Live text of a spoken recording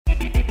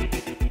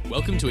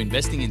Welcome to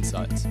Investing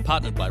Insights,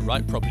 partnered by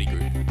Right Property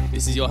Group.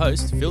 This is your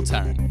host, Phil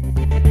Tarrant.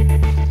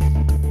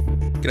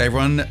 G'day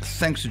everyone,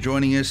 thanks for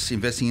joining us,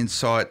 Investing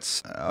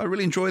Insights. I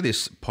really enjoy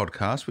this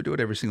podcast. We do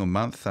it every single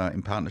month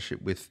in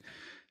partnership with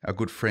our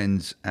good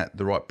friends at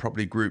the Right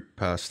Property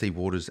Group, Steve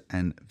Waters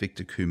and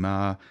Victor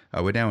Kumar.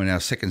 We're now in our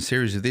second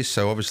series of this,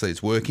 so obviously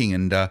it's working,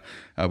 and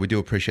we do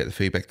appreciate the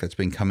feedback that's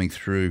been coming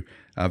through.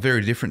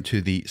 Very different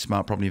to the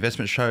Smart Property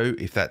Investment Show,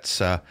 if that's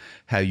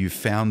how you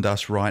found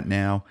us right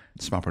now.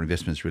 Smart Property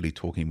Investment is really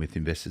talking with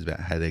investors about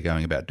how they're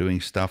going about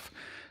doing stuff.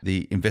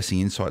 The Investing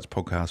Insights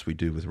podcast we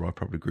do with the Right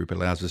Property Group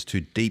allows us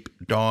to deep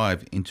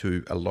dive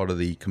into a lot of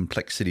the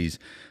complexities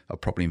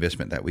of property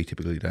investment that we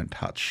typically don't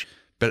touch.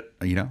 But,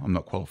 you know, I'm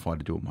not qualified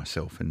to do it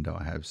myself, and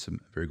I have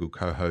some very good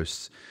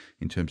co-hosts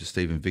in terms of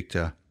Steve and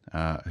Victor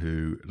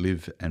who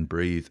live and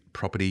breathe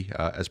property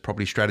as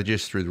property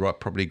strategists through the Right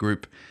Property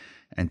Group.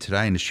 And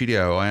today in the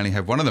studio, I only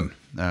have one of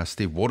them,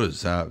 Steve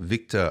Waters.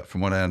 Victor,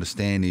 from what I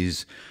understand,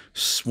 is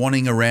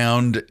swanning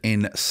around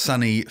in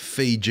sunny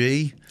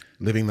Fiji.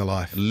 Living the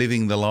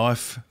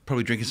life.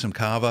 Probably drinking some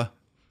kava.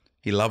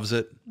 He loves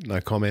it. No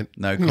comment.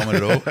 No comment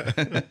at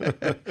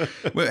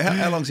all. Well,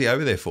 how long's he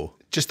over there for?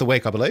 Just a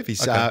week, I believe.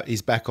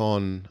 He's back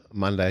on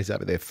Monday. He's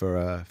over there for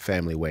a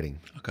family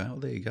wedding. Okay, well,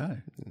 there you go.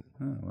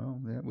 Oh,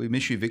 well, yeah, we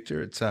miss you,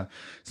 Victor. It's not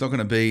going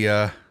to be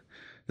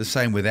the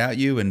same without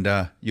you,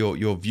 and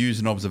your views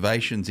and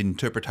observations,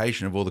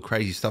 interpretation of all the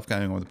crazy stuff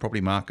going on with the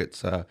property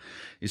markets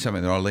is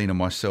something that I lean on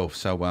myself.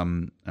 So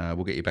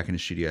we'll get you back in the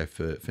studio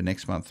for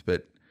next month.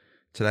 But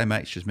today,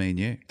 mate, it's just me and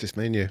you. Just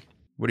me and you.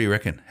 What do you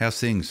reckon? How's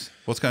things?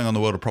 What's going on in the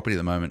world of property at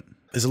the moment?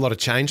 There's a lot of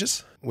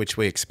changes, which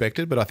we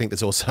expected, but I think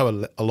there's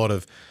also a lot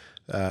of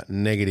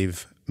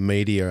negative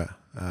media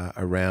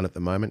around at the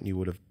moment. You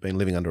would have been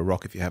living under a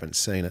rock if you haven't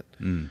seen it.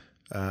 And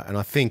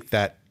I think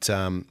that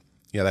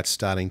that's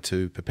starting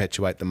to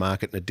perpetuate the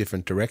market in a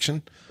different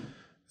direction.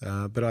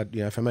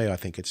 But for me, I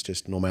think it's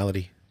just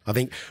normality. I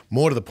think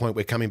more to the point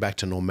we're coming back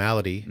to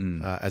normality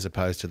as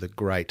opposed to the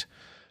great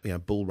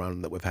bull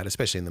run that we've had,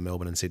 especially in the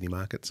Melbourne and Sydney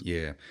markets.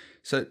 Yeah.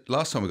 So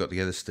last time we got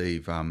together,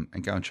 Steve,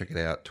 and go and check it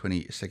out,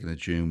 22nd of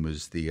June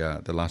was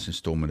the last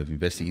instalment of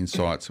Investing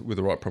Insights with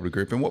the Right Property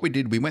Group. And what we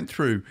did, we went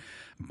through,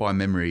 by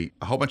memory,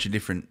 a whole bunch of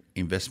different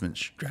investment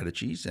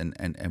strategies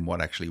and what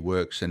actually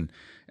works. And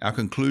our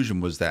conclusion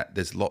was that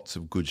there's lots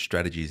of good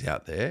strategies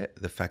out there.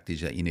 The fact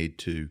is that you need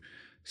to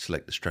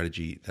select the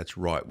strategy that's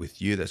right with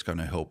you, that's going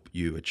to help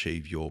you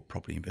achieve your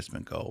property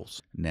investment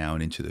goals now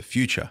and into the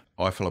future.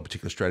 I follow a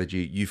particular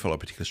strategy, you follow a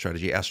particular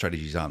strategy. Our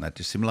strategies aren't that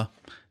dissimilar,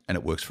 and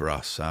it works for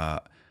us.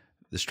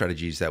 The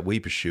strategies that we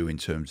pursue in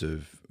terms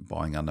of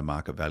buying under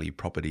market value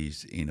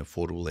properties in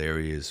affordable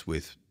areas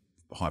with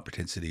high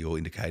propensity or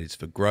indicators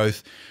for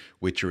growth,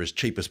 which are as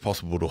cheap as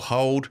possible to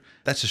hold.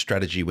 That's a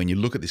strategy when you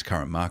look at this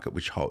current market,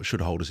 which should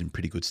hold us in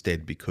pretty good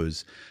stead,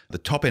 because the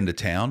top end of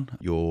town,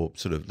 your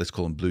sort of, let's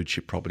call them blue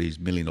chip properties,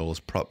 $1 million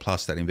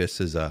plus that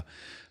investors are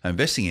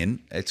investing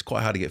in, it's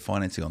quite hard to get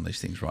financing on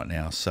these things right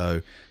now.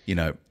 So,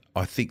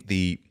 I think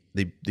the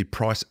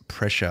price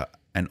pressure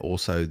and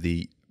also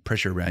the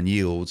pressure around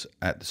yields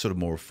at the sort of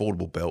more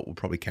affordable belt will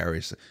probably carry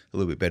us a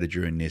little bit better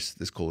during this,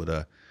 let's call it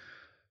a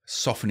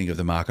softening of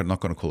the market. I'm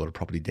not going to call it a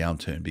property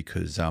downturn,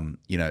 because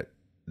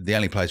the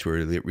only place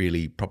where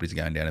really properties are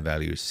going down in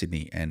value is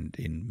Sydney and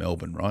in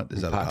Melbourne, right?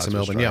 There's other parts of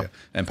Melbourne,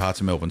 and parts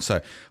of Melbourne. So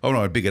I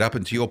want to big it up.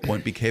 And to your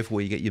point, be careful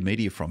where you get your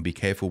media from. Be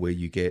careful where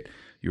you get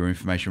your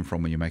information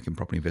from when you're making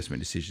property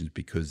investment decisions,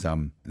 because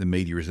the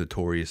media is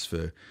notorious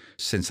for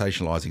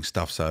sensationalising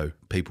stuff. So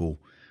people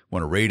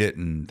want to read it,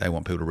 and they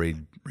want people to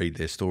read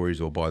their stories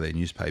or buy their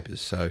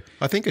newspapers. So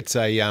I think it's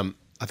I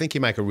think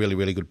you make a really,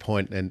 really good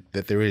point, and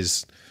that there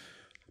is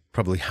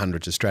probably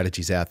hundreds of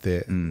strategies out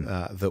there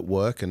that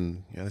work,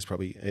 and there's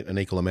probably an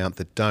equal amount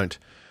that don't.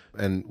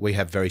 And we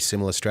have very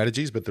similar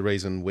strategies, but the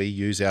reason we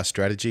use our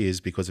strategy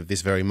is because of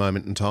this very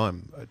moment in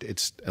time.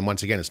 And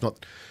once again, it's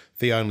not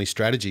the only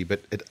strategy,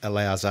 but it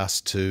allows us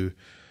to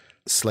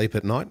sleep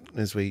at night,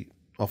 as we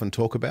often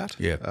talk about.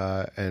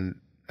 Yeah. And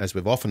as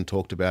we've often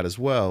talked about as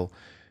well,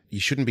 you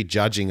shouldn't be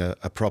judging a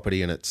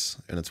property and its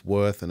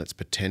worth and its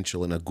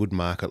potential in a good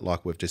market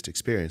like we've just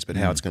experienced, but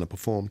how it's going to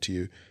perform to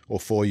you or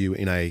for you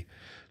in a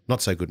not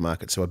so good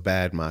market, so a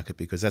bad market,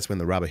 because that's when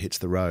the rubber hits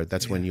the road.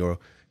 That's when your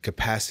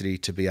capacity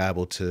to be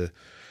able to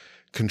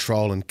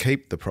control and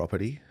keep the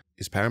property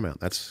is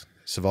paramount. That's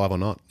survive or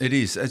not. It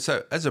is. And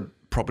so as a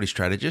property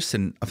strategist,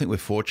 and I think we're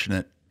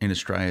fortunate in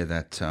Australia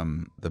that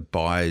the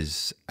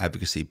buyers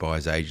advocacy,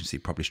 buyers agency,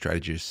 property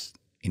strategist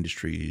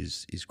industry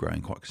is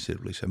growing quite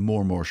considerably. So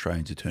more and more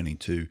Australians are turning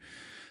to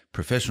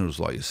professionals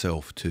like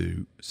yourself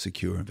to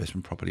secure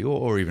investment property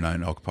or even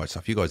own occupied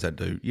stuff. You guys don't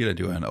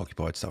do own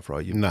occupied stuff,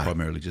 right? You're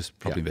primarily just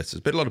property investors,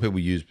 but a lot of people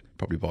use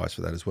property buyers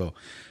for that as well.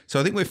 So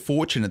I think we're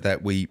fortunate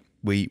that we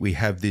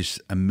have this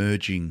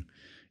emerging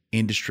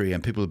industry,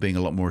 and people are being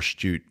a lot more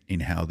astute in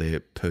how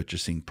they're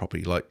purchasing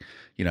property. Like,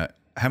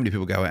 how many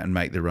people go out and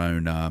make their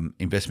own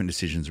investment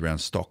decisions around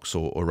stocks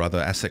or other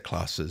asset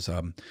classes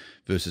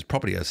versus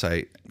property. I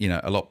say,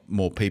 a lot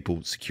more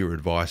people secure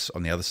advice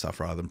on the other stuff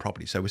rather than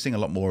property. So we're seeing a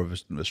lot more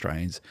of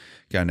Australians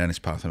going down this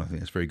path, and I think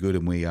that's very good,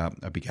 and we are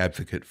a big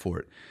advocate for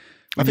it.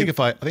 I think if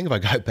I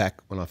go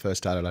back when I first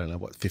started, I don't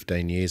know,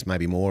 15 years,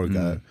 maybe more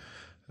ago,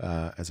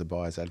 as a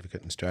buyer's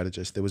advocate and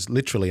strategist, there was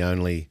literally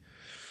only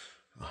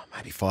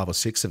maybe 5 or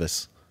 6 of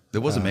us. There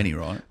wasn't many,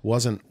 right?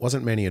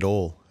 Wasn't many at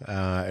all.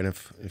 And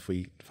if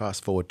we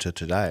fast forward to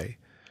today,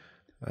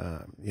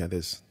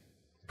 there's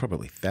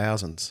probably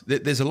thousands.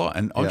 There's a lot,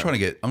 and I'm trying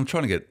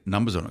to get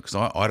numbers on it because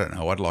I don't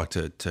know. I'd like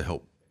to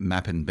help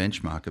map and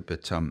benchmark it,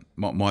 but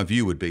my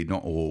view would be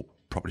not all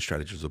property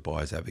strategists or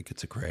buyers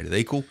advocates are created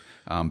equal.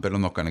 But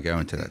I'm not going to go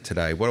into that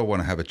today. What I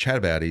want to have a chat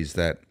about is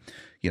that,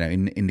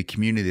 in the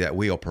community that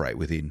we operate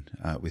within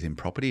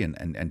property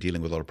and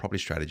dealing with a lot of property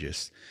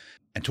strategists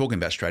and talking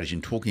about strategy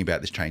and talking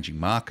about this changing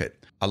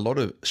market, a lot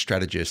of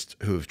strategists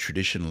who have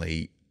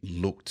traditionally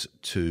looked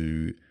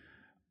to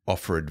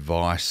offer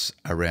advice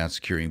around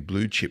securing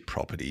blue chip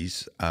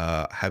properties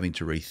are having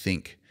to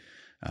rethink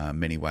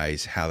many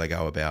ways how they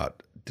go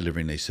about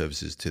delivering these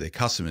services to their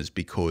customers,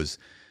 because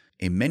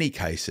in many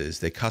cases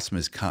their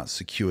customers can't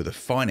secure the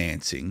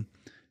financing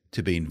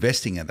to be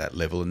investing at that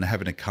level, and they're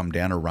having to come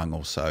down a rung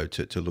or so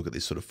to look at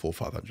this sort of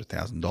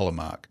 $400,000-$500,000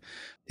 mark.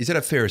 Is that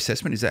a fair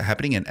assessment? Is that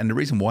happening? And the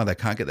reason why they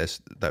can't get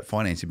that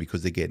financing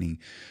because they're getting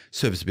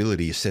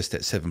serviceability assessed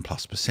at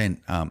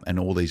 7+%, and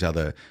all these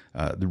other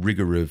the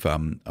rigor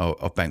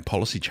of bank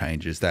policy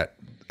changes that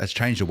has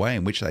changed the way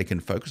in which they can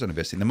focus on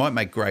investing. They might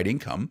make great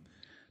income,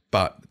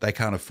 but they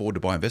can't afford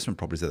to buy investment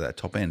properties at that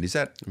top end. Is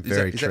that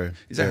very true?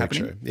 Is that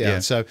happening? True. Yeah.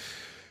 So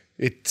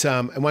it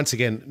and once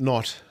again,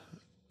 not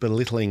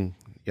belittling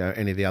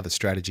any of the other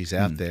strategies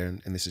out there,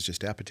 and this is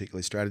just our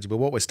particular strategy. But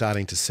what we're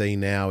starting to see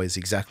now is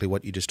exactly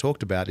what you just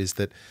talked about, is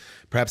that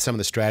perhaps some of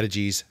the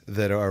strategies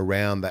that are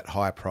around that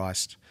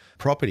high-priced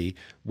property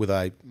with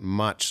a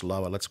much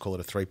lower, let's call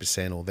it a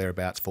 3% or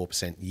thereabouts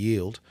 4%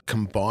 yield,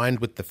 combined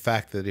with the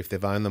fact that if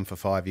they've owned them for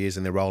 5 years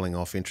and they're rolling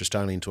off interest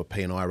only into a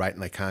P&I rate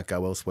and they can't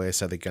go elsewhere,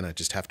 so they're going to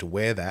just have to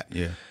wear that,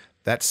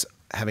 that's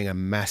having a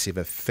massive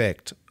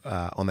effect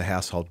on the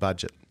household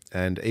budget.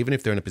 And even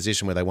if they're in a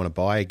position where they want to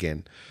buy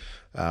again,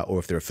 or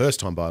if they're a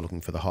first-time buyer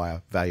looking for the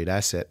higher valued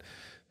asset,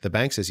 the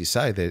banks, as you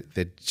say,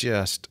 they're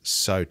just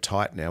so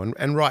tight now,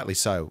 and rightly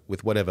so,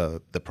 with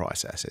whatever the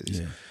price asset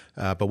is.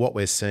 But what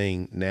we're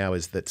seeing now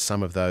is that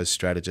some of those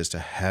strategists are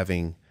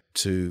having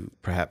to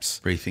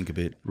perhaps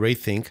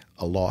rethink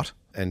a lot,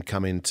 and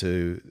come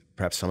into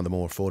perhaps some of the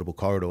more affordable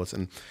corridors.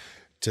 And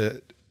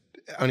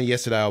only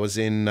yesterday I was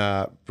in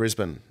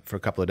Brisbane for a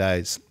couple of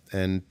days,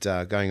 and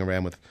going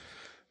around with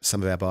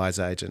some of our buyers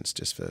agents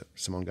just for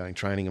some ongoing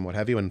training and what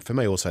have you, and for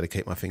me also to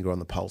keep my finger on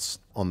the pulse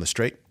on the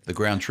street. The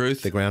ground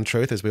truth,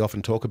 as we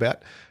often talk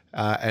about.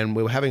 And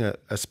we were having I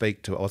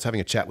was having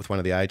a chat with one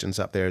of the agents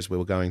up there as we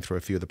were going through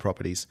a few of the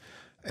properties,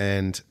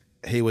 and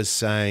he was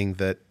saying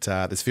that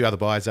there's a few other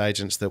buyers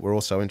agents that were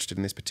also interested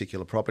in this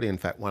particular property. In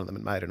fact, one of them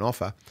had made an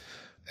offer,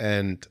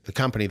 and the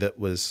company that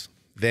was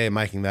there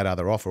making that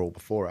other offer all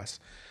before us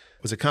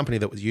was a company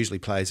that usually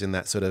plays in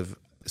that sort of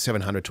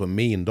 $700,000 to $1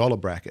 million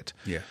bracket.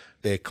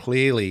 They're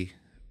clearly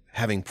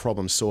having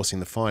problems sourcing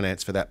the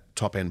finance for that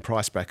top end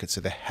price bracket, so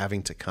they're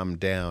having to come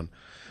down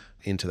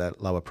into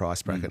that lower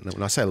price bracket. And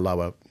when I say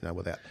lower,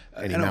 without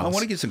any malice. I want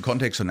to give some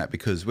context on that,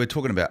 because we're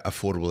talking about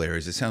affordable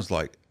areas. It sounds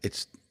like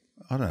it's,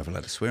 I don't know if I'm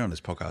allowed to swear on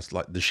this podcast,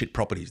 like the shit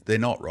properties. They're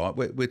not, right?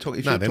 We're talking.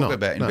 If you're talking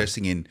about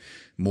investing in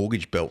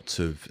mortgage belts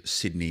of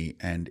Sydney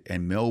and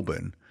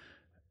Melbourne,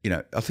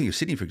 I think of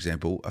Sydney, for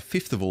example, a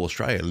fifth of all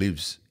Australia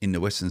lives in the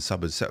western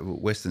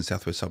southwest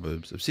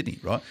suburbs of Sydney,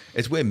 right?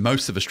 It's where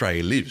most of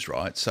Australia lives,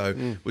 right?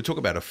 So we talk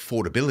about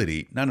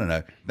affordability.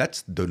 No.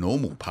 That's the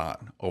normal part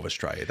of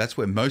Australia. That's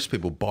where most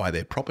people buy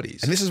their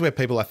properties. And this is where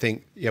people, I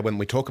think, when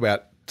we talk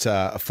about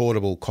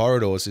affordable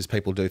corridors, is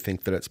people do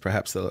think that it's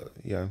perhaps the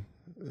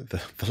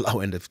low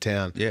end of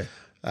town.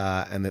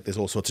 And that there's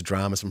all sorts of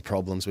dramas and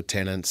problems with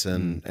tenants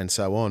and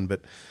so on.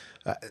 But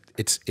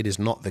it is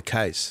not the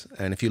case.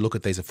 And if you look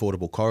at these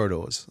affordable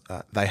corridors,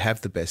 they have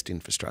the best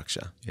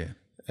infrastructure.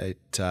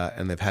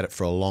 And they've had it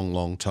for a long,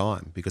 long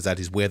time, because that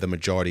is where the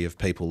majority of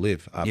people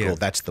live. After all,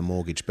 that's the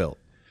mortgage belt.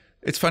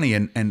 It's funny,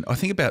 and I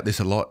think about this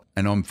a lot,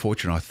 and I'm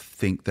fortunate, I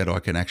think, that I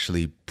can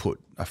actually put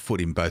a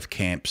foot in both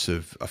camps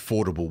of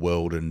affordable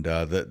world and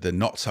the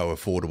not so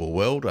affordable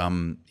world.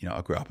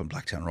 I grew up in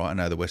Blacktown, right? I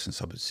know the western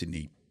suburbs of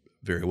Sydney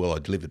very well. I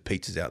delivered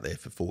pizzas out there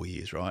for 4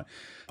 years, right?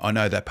 I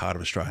know that part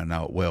of Australia, I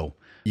know it well.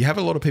 You have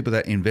a lot of people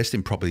that invest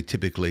in property,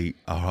 typically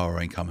are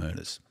higher income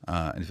earners.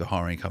 And if they're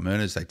higher income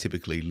earners, they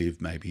typically live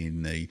maybe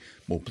in the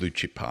more blue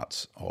chip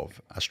parts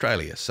of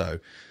Australia. So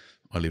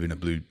I live in a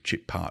blue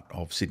chip part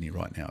of Sydney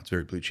right now. It's a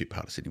very blue chip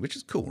part of Sydney, which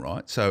is cool,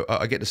 right? So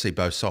I get to see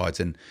both sides.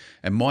 And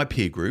my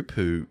peer group,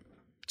 who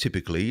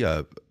typically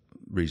are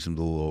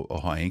reasonable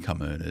or high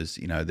income earners,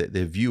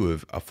 their view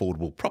of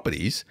affordable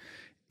properties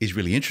is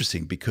really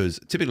interesting because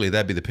typically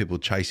they'd be the people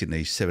chasing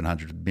these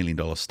 $700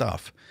 million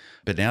stuff,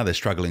 but now they're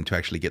struggling to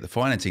actually get the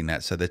financing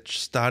that. So they're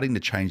starting to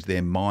change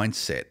their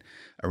mindset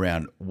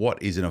around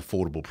what is an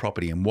affordable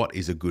property and what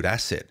is a good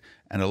asset.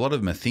 And a lot of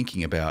them are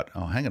thinking about,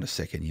 oh, hang on a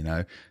second,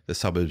 the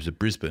suburbs of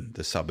Brisbane,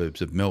 the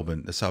suburbs of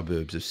Melbourne, the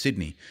suburbs of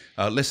Sydney.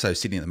 Less so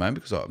Sydney at the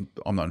moment because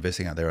I'm not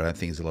investing out there. I don't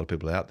think there's a lot of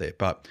people out there.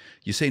 But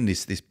you're seeing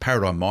this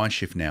paradigm mind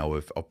shift now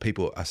of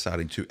people are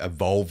starting to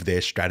evolve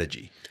their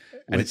strategy.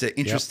 And it's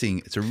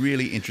it's a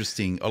really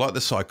interesting, I like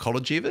the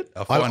psychology of it.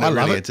 I find it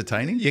really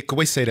entertaining. Yeah,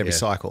 we see it every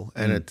cycle.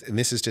 And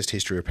this is just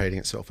history repeating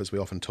itself, as we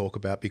often talk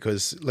about,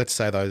 because let's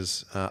say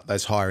those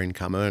higher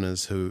income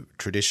earners who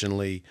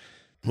traditionally,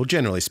 well,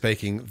 generally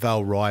speaking,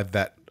 they'll ride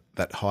that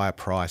higher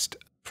priced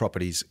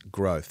properties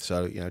growth.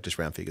 So, just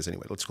round figures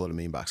anyway, let's call it $1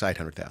 million,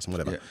 800,000,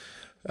 whatever.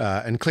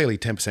 Yeah. And clearly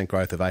 10%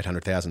 growth of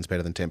 800,000 is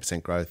better than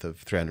 10% growth of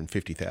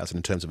 350,000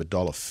 in terms of a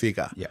dollar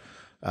figure. Yeah.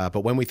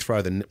 But when we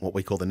throw what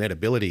we call the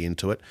netability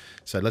into it,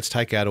 so let's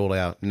take out all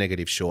our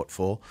negative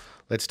shortfall,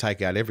 let's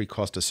take out every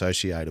cost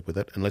associated with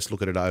it, and let's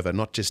look at it over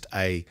not just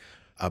a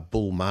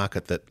bull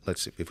market that,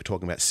 if we're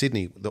talking about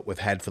Sydney, that we've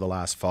had for the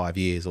last 5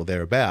 years or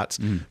thereabouts,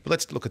 but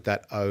let's look at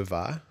that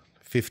over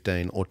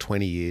 15 or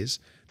 20 years,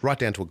 right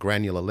down to a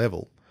granular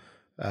level,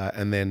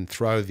 and then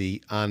throw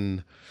the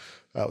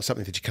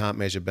something that you can't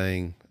measure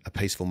being a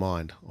peaceful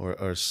mind or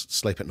a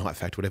sleep at night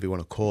factor, whatever you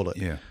want to call it.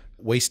 Yeah.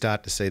 We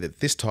start to see that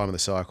this time of the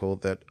cycle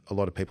that a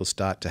lot of people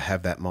start to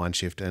have that mind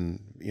shift, and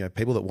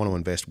people that want to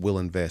invest will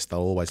invest. They'll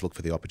always look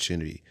for the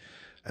opportunity,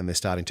 and they're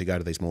starting to go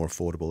to these more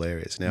affordable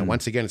areas. Now,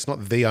 once again, it's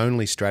not the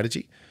only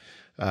strategy.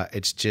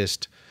 It's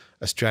just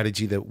a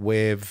strategy that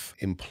we've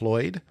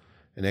employed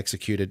and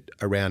executed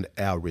around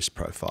our risk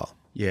profile.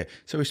 Yeah.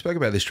 So we spoke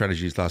about these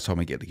strategies last time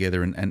we get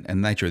together, and the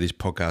nature of this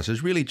podcast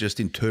is really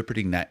just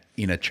interpreting that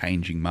in a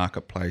changing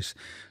marketplace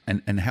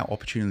and how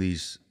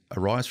opportunities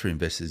arise for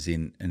investors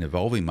in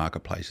evolving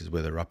marketplaces,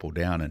 whether up or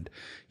down. And,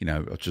 I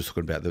was just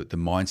talking about the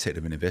mindset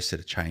of an investor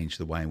to change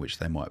the way in which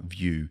they might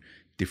view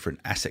different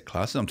asset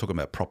classes. I'm talking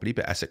about property,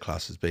 but asset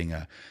classes being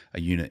a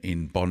unit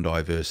in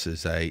Bondi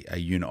versus a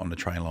unit on the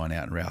train line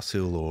out in Rouse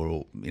Hill,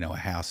 or a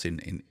house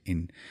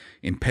in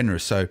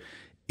Penrith. So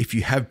if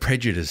you have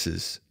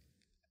prejudices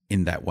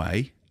in that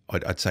way,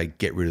 I'd say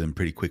get rid of them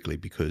pretty quickly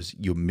because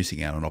you're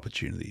missing out on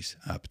opportunities,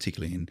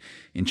 particularly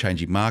in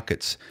changing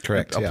markets.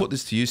 Correct. I'll put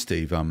this to you,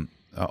 Steve.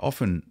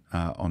 Often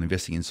on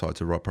Investing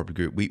Insights or Right Property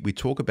Group, we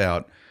talk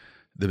about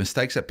the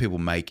mistakes that people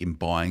make in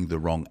buying the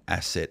wrong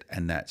asset,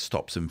 and that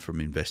stops them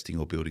from investing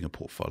or building a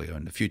portfolio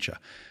in the future.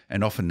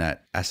 And often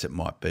that asset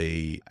might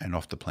be an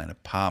off-the-plan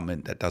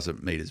apartment that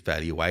doesn't meet its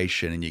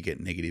valuation, and you get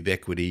negative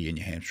equity and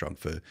you're hamstrung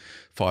for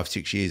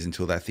 5-6 years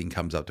until that thing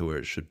comes up to where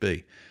it should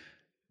be.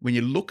 When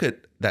you look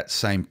at that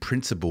same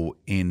principle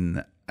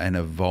in an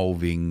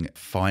evolving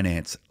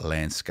finance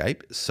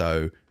landscape,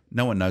 so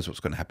no one knows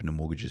what's going to happen to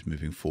mortgages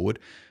moving forward.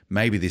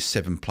 Maybe this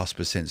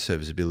 7+%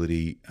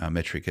 serviceability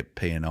metric at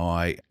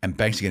P&I, and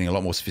banks are getting a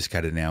lot more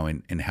sophisticated now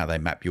in how they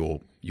map your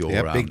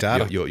big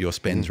data. your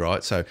spends,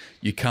 right? So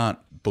you can't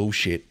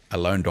bullshit a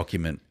loan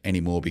document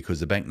anymore because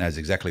the bank knows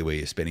exactly where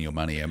you're spending your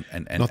money.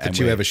 And not that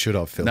you ever should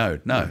have, Phil. No,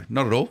 not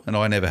at all. And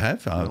I never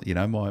have.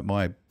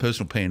 My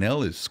personal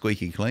P&L is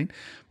squeaky clean,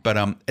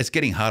 but it's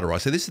getting harder,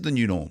 right? So this is the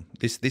new norm.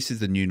 This is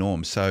the new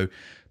norm. So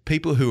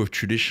people who have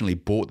traditionally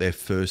bought their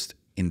first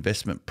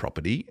investment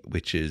property,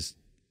 which is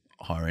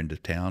higher end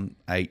of town,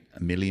 8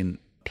 million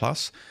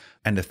plus,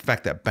 and the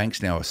fact that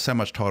banks now are so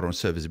much tighter on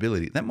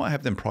serviceability, that might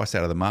have them priced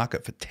out of the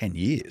market for 10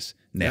 years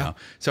now. Yeah.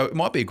 So it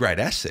might be a great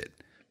asset,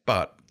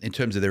 but in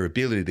terms of their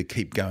ability to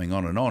keep going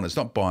on, it's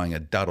not buying a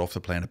dud off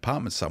the plan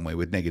apartment somewhere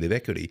with negative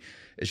equity.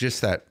 It's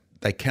just that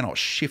they cannot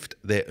shift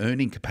their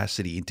earning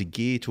capacity into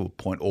gear to a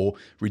point, or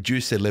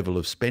reduce their level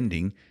of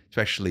spending to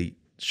actually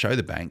show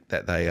the bank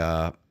that they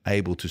are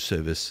able to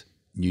service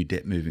new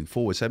debt moving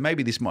forward. So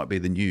maybe this might be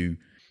the new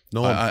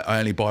norm. I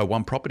only buy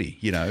one property,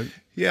 Yeah,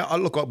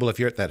 well, if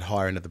you're at that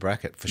higher end of the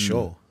bracket, for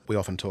sure. We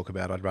often talk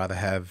about I'd rather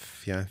have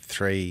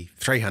three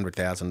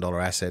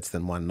 $300,000 assets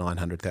than one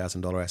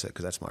 $900,000 asset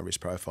because that's my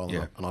risk profile,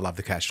 and I love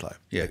the cash flow.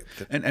 Yeah,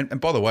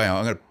 and by the way,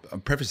 I'm going to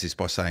preface this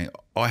by saying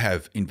I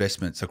have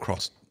investments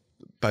across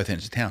both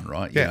ends of town,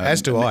 right? Yeah,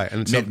 as do I.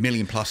 And it's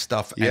million plus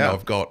stuff, and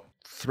I've got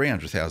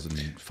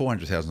 $300,000,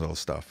 $400,000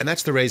 stuff. And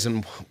that's the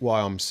reason why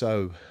I'm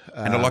so...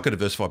 and I like a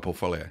diversified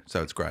portfolio,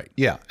 so it's great.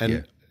 Yeah,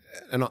 and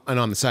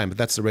I'm the same, but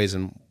that's the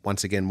reason,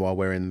 once again, why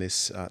we're in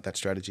this, that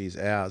strategy is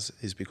ours,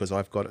 is because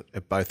I've got it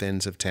at both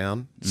ends of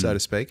town, so to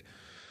speak.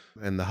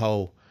 And the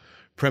whole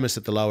premise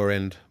that the lower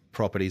end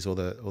properties or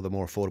the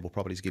more affordable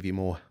properties give you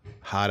more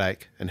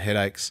heartache and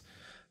headaches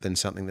than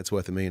something that's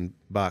worth $1 million.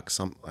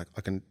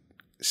 I can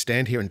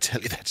stand here and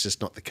tell you that's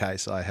just not the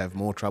case. I have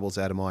more troubles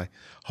out of my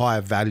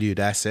higher valued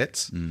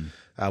assets when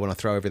I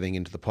throw everything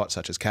into the pot,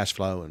 such as cash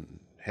flow and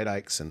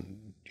headaches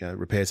and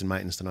repairs and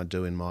maintenance, than I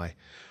do in my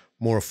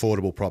more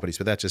affordable properties.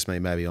 But that's just me.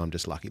 Maybe I'm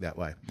just lucky that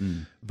way.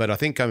 But I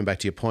think, coming back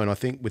to your point, I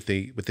think with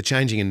the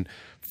changing in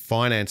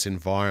finance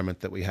environment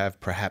that we have,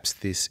 perhaps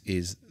this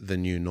is the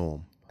new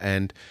norm.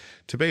 And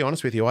to be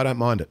honest with you, I don't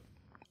mind it.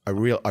 I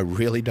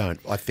really don't.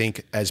 I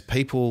think as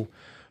people,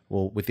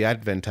 well, with the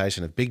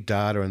adventation of big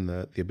data and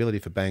the ability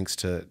for banks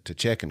to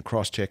check and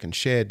cross-check and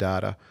share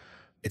data,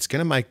 it's going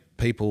to make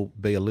people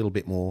be a little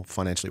bit more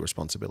financially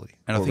responsible.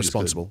 And I think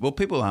responsible. Well,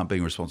 people aren't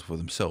being responsible for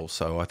themselves,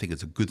 so I think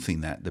it's a good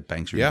thing that the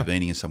banks are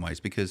intervening in some ways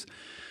because,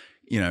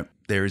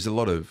 there is a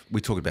lot of,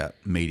 we talk about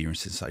media and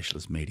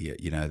sensationalist media.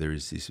 There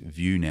is this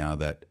view now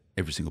that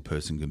every single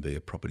person can be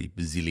a property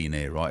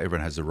bazillionaire, right?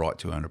 Everyone has the right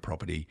to own a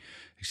property,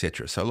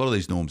 etc. So a lot of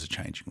these norms are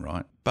changing,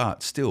 right?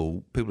 But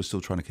still, people are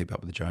still trying to keep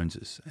up with the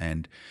Joneses.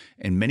 And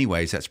in many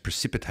ways, that's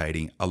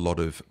precipitating a lot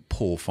of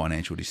poor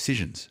financial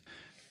decisions.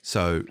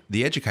 So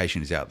the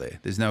education is out there.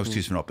 There's no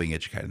excuse for not being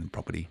educated in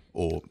property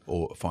or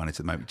finance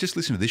at the moment. Just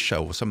listen to this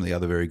show or some of the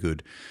other very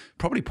good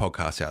property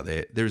podcasts out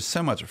there. There is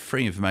so much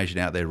free information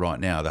out there right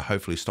now that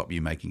hopefully stop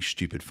you making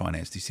stupid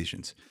finance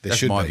decisions.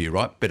 That's my view,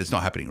 right? But it's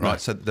not happening, right? No.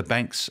 So the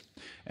banks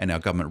and our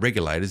government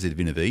regulators have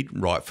intervened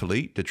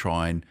rightfully to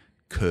try and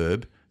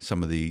curb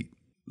some of the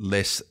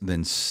less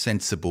than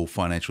sensible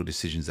financial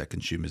decisions that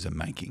consumers are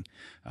making.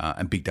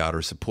 And big data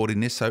is supporting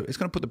this. So it's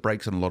going to put the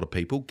brakes on a lot of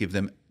people, give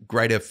them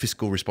greater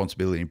fiscal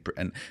responsibility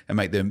and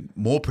make them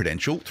more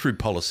prudential through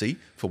policy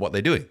for what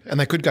they're doing. And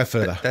they could go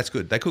further. That's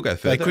good. They could go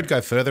further. They could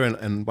go further.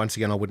 And once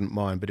again, I wouldn't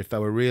mind. But if they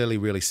were really,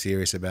 really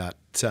serious about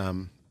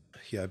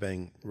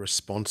being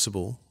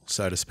responsible,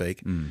 so to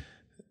speak,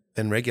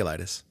 then regulate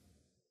us.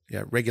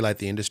 Regulate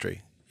the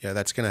industry.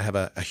 That's going to have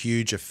a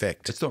huge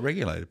effect. It's not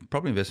regulated.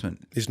 Property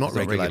investment is not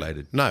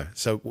regulated. No.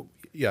 So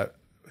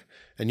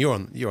and you're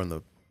on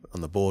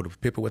the board of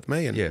people with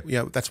me, and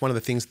that's one of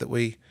the things that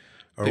we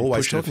are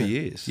always talking for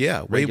years.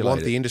 Yeah, we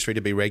want the industry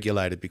to be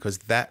regulated because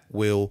that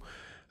will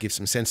give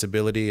some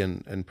sensibility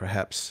and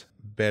perhaps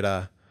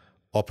better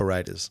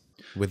operators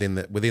within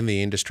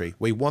the industry.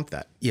 We want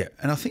that. Yeah,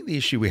 and I think the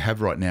issue we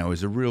have right now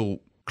is a real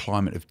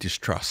climate of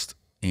distrust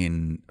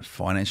in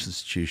financial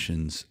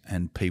institutions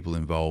and people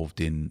involved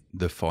in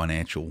the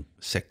financial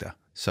sector.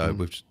 So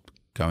we've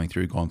gone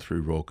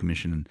through Royal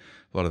Commission, and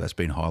a lot of that's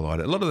been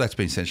highlighted. A lot of that's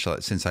been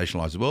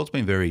sensationalised as well. It's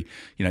been very,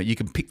 you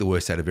can pick the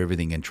worst out of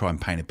everything and try and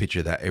paint a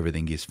picture that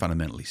everything is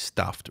fundamentally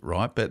stuffed,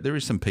 right? But there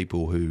is some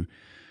people who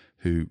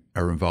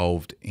are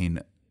involved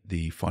in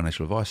the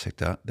financial advice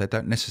sector that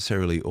don't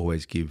necessarily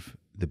always give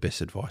the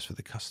best advice for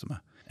the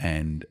customer.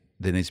 And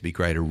there needs to be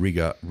greater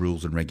rigour,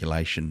 rules and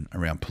regulation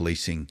around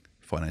policing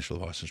financial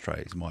advice in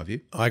Australia, is my view.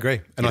 I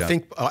agree. And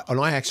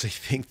I actually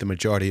think the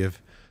majority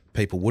of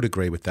people would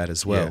agree with that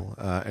as well.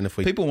 Yeah. And if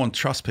people want to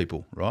trust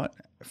people, right?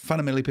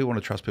 Fundamentally, people want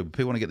to trust people.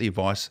 People want to get the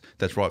advice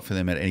that's right for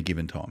them at any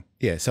given time.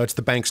 Yeah. So it's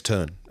the bank's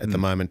turn at the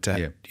moment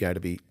to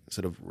be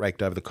sort of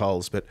raked over the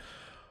coals. But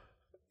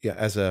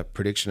as a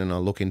prediction, and I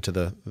look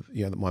into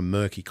my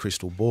murky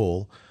crystal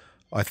ball,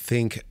 I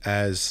think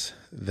as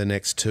the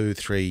next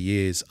 2-3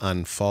 years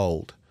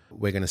unfold,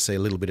 we're going to see a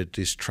little bit of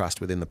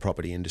distrust within the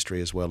property industry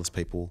as well as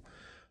people.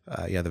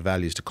 The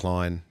values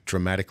decline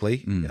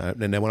dramatically. And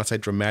now when I say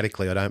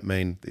dramatically, I don't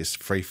mean this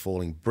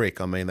free-falling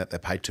brick. I mean that they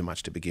paid too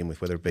much to begin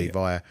with, whether it be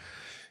via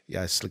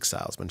slick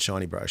salesmen,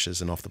 shiny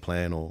brochures and off the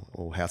plan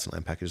or house and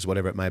land packages,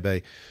 whatever it may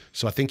be.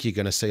 So I think you're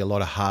going to see a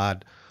lot of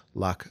hard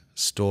luck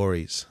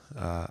stories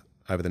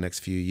over the next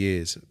few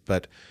years.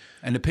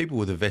 And the people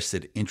with a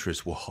vested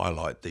interest will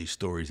highlight these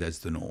stories as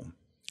the norm.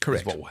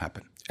 Correct. That's what will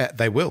happen.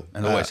 They will.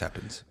 And it always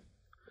happens.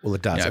 Well,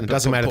 it does. And it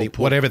doesn't matter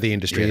whatever the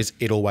industry is,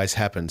 it always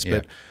happens. Yeah.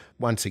 But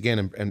once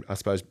again, and I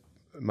suppose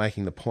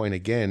making the point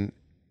again,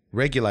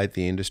 regulate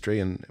the industry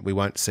and we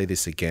won't see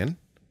this again,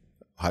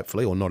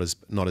 hopefully, or not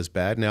as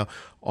bad. Now,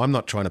 I'm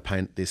not trying to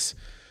paint this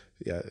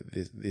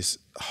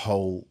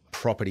whole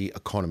property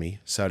economy,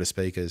 so to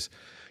speak, as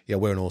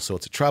we're in all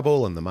sorts of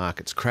trouble and the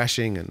market's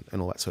crashing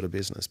and all that sort of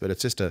business. But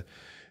it's just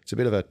it's a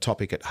bit of a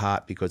topic at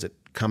heart because it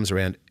comes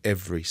around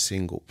every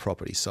single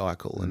property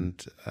cycle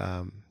and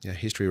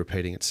history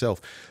repeating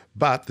itself.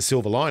 But the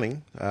silver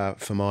lining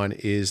for mine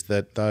is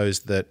that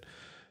those that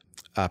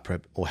are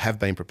or have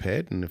been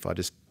prepared, and if I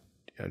just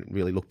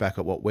really look back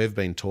at what we've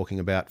been talking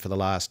about for the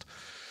last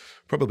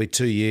probably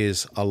 2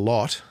 years, a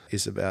lot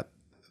is about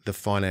the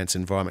finance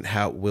environment,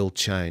 how it will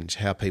change,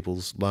 how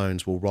people's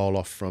loans will roll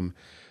off from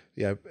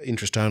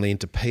interest only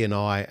into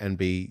P&I and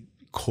be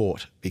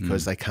caught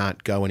because they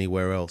can't go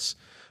anywhere else.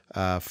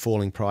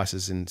 Falling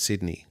prices in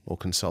Sydney or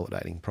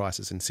consolidating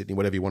prices in Sydney,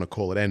 whatever you want to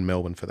call it, and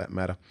Melbourne for that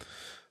matter,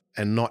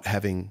 and not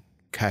having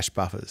cash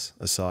buffers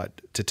aside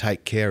to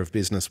take care of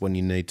business when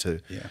you need to,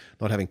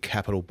 not having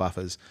capital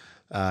buffers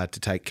to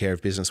take care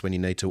of business when you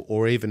need to,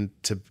 or even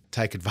to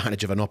take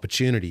advantage of an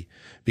opportunity.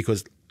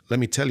 Because let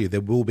me tell you, there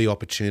will be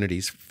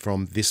opportunities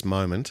from this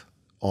moment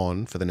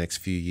on for the next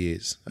few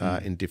years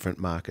in different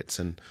markets.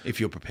 And if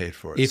you're prepared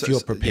for it. You're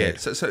prepared.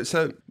 Yeah.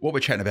 So what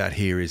we're chatting about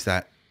here is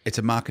that it's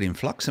a market in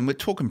flux, and we're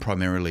talking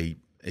primarily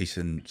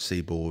Eastern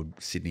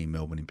Seaboard, Sydney,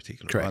 Melbourne in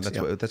particular. Correct.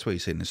 Right? That's where you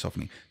see it in the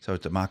softening. So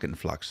it's a market in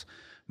flux.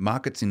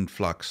 Markets in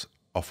flux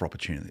offer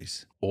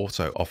opportunities,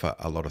 also offer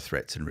a lot of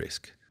threats and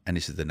risk. And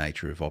this is the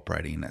nature of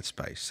operating in that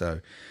space.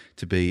 So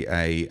to be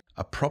a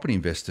property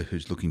investor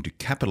who's looking to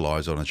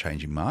capitalise on a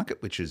changing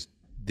market, which is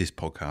this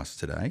podcast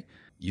today,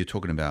 you're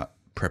talking about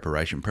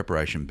preparation.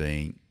 Preparation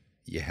being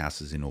your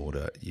house is in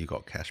order, you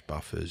got cash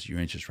buffers, your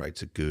interest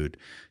rates are good,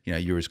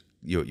 you're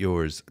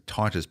as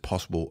tight as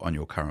possible on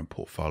your current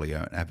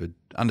portfolio and have an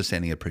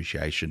understanding and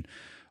appreciation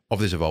of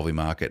this evolving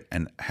market,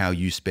 and how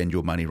you spend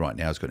your money right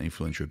now is going to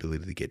influence your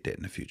ability to get debt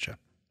in the future.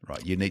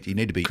 Right? You need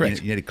to be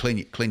Correct. you need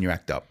to clean your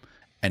act up,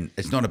 and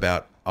it's not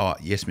about, oh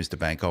yes, Mr.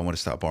 Bank, I want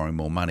to start borrowing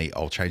more money,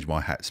 I'll change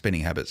my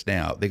spending habits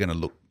now. They're going to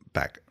look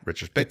back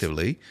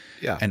retrospectively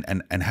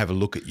and have a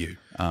look at you.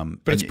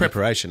 But it's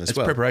preparation as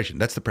well. It's preparation.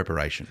 That's the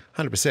preparation.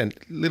 100%.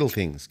 Little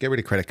things. Get rid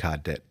of credit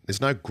card debt. There's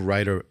no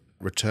greater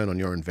return on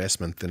your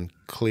investment than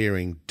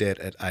clearing debt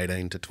at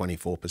 18 to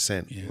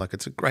 24%. Yeah. Like,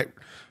 it's a great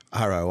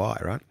ROI,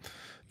 right?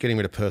 Getting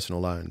rid of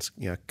personal loans,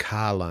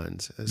 car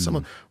loans.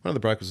 One of the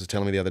brokers was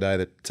telling me the other day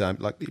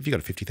that like, if you got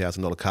a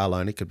 $50,000 car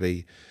loan, it could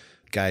be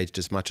gauged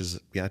as much as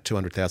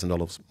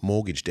 $200,000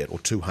 mortgage debt or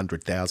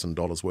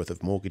 $200,000 worth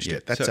of mortgage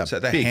debt. That's so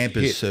that big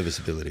hampers hit.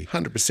 serviceability.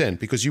 100%,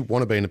 because you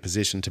want to be in a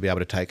position to be able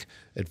to take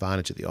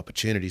advantage of the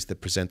opportunities that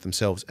present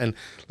themselves. And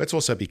let's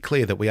also be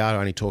clear that we are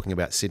only talking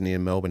about Sydney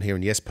and Melbourne here.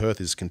 And yes, Perth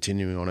is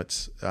continuing on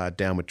its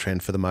downward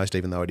trend for the most,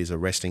 even though it is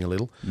arresting a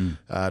little.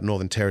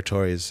 Northern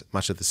Territory is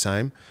much of the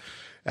same.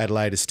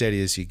 Adelaide is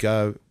steady as you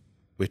go.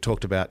 We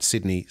talked about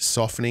Sydney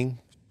softening,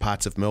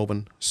 parts of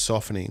Melbourne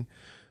softening.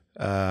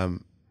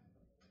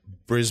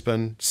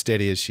 Brisbane,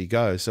 steady as she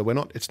goes. So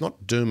it's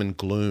not doom and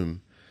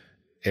gloom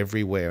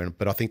everywhere.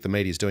 But I think the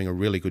media is doing a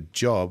really good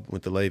job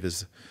with the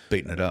levers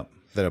Beating it up.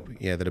 that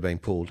are being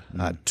pulled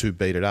to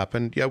beat it up.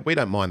 And we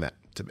don't mind that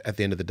at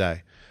the end of the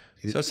day.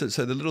 So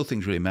the little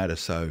things really matter.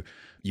 So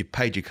you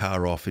paid your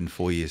car off in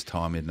 4 years'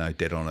 time, you had no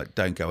debt on it.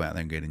 Don't go out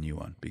there and get a new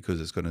one, because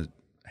it's going to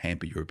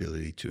hamper your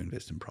ability to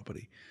invest in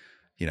property.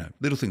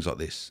 Little things like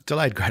this.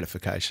 Delayed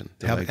gratification.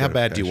 How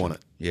bad do you want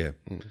it? Yeah.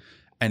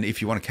 And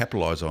if you want to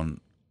capitalise on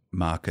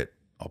market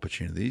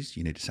opportunities,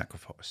 you need to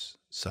sacrifice.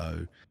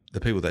 So the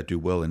people that do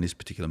well in this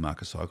particular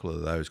market cycle are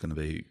those going to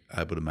be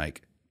able to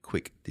make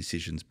quick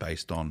decisions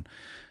based on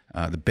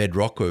the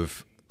bedrock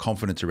of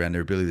confidence around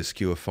their ability to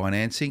secure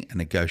financing and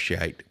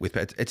negotiate with.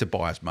 It's a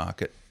buyer's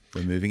market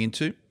we're moving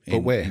into. But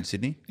where? In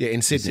Sydney? Yeah,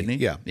 in Sydney.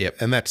 Yeah.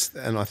 Yep. And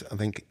I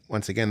think,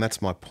 once again,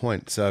 that's my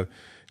point. So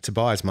it's a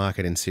buyer's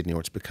market in Sydney,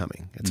 or it's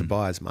becoming. It's a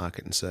buyer's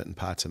market in certain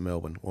parts of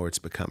Melbourne, or it's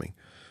becoming.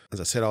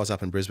 As I said, I was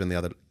up in Brisbane the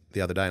other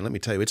day, and let me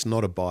tell you, it's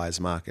not a buyer's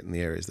market in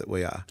the areas that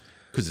we are.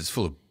 Because it's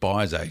full of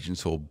buyers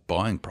agents or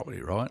buying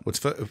property, right?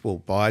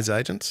 Buyers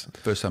agents,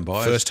 First home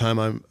buyers.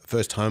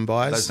 first home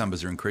buyers. Those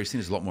numbers are increasing.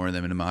 There's a lot more of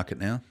them in the market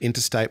now.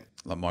 Interstate,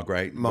 Like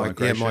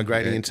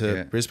migrating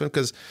into Brisbane,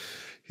 because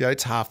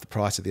it's half the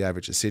price of the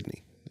average of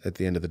Sydney at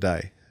the end of the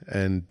day,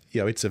 and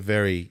it's a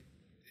very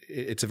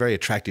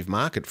attractive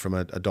market from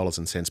a dollars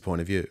and cents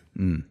point of view.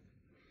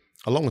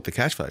 Along with the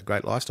cash flow,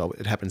 great lifestyle.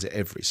 It happens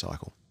every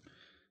cycle.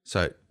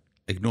 So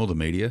ignore the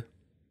media,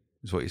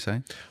 is what you're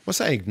saying? I'm not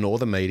saying ignore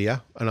the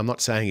media, and I'm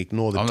not saying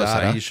ignore the I'm data. not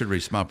saying you should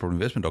read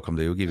smartpropertyinvestment.com.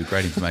 We'll give you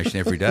great information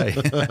every day.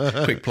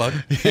 Quick plug.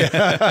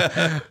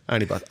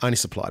 Only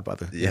supplied by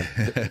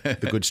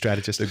the good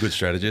strategist. The good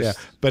strategist.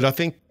 Yeah, but I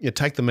think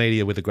take the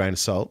media with a grain of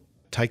salt.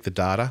 Take the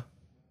data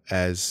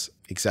as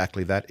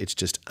exactly that. It's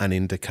just an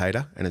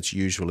indicator, and it's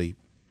usually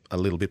a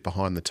little bit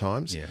behind the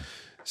times. Yeah,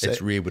 So,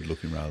 it's rearward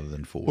looking rather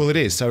than forward. well, it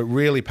is. So it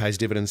really pays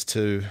dividends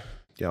to,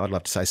 I'd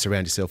love to say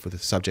surround yourself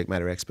with subject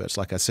matter experts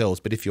like ourselves.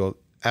 But if you're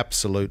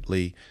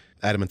absolutely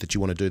adamant that you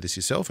want to do this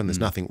yourself, and there's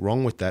nothing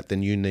wrong with that,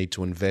 then you need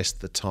to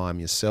invest the time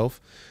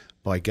yourself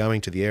by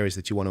going to the areas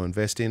that you want to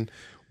invest in,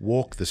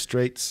 walk the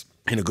streets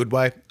in a good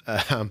way,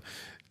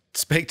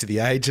 speak to the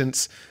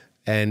agents,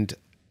 and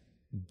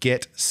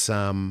get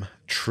some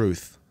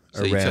truth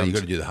So around. you've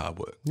got to do the hard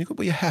work.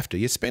 You have to.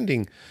 You're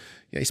spending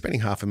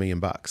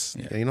 $500,000.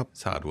 Yeah, You're not.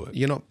 It's hard work.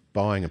 You're not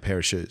buying a pair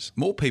of shoes.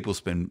 More people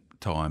spend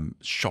time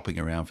shopping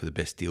around for the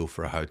best deal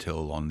for a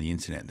hotel on the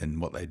internet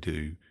than what they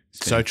do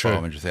So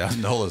spending true.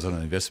 $500,000 on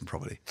an investment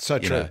property. So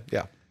true.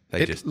 Yeah.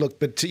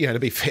 But to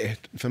be fair,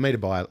 for me to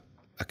buy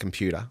a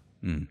computer,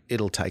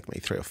 it'll take me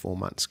 3 or 4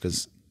 months,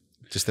 because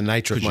just the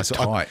nature of my Because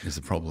you're tight is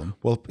the problem.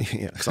 Well,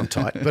 yeah, because I'm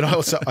tight, but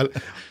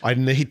I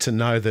need to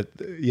know that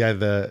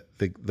the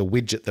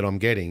widget that I'm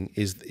getting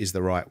is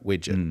the right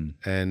widget,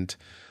 and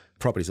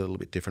property's a little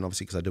bit different,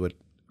 obviously, because I do it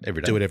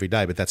every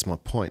day. But that's my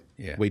point.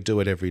 Yeah. We do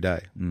it every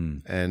day,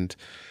 and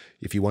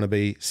if you want to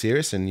be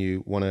serious and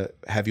you want to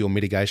have your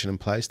mitigation in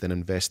place, then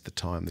invest the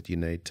time that you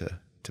need to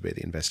be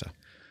the investor.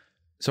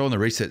 So on the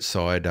research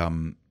side, I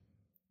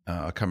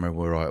can't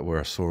remember where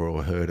I saw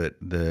or heard it.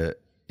 The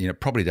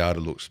property data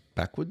looks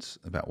backwards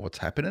about what's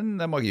happening.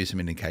 That might give you some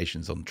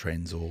indications on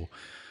trends or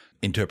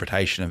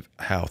interpretation of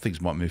how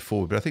things might move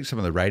forward. But I think some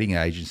of the rating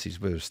agencies,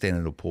 whether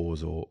Standard &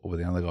 Poor's or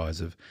the other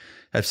guys,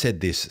 have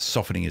said this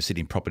softening of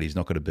Sydney property is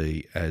not going to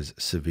be as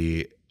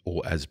severe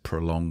or as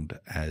prolonged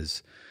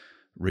as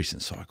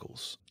recent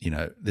cycles.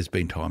 There's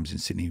been times in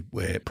Sydney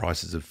where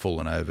prices have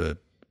fallen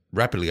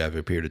rapidly over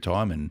a period of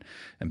time and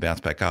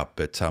bounced back up.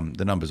 But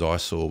the numbers I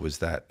saw was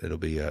that it'll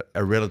be a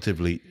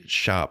relatively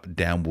sharp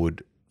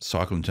downward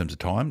cycle in terms of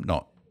time,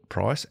 not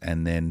price,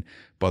 and then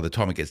by the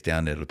time it gets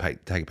down there, it'll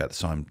take about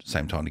the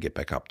same time to get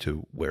back up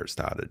to where it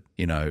started.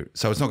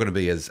 So it's not going to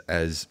be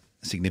as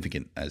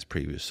significant as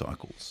previous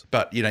cycles.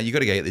 But you got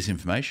to get this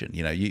information.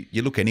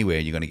 You look anywhere,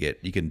 and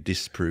you can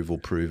disprove or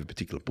prove a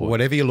particular point.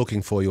 Whatever you're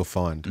looking for, you'll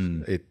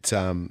find it.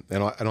 And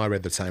I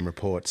read the same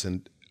reports,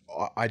 and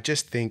I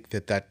just think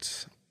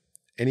that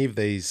any of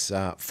these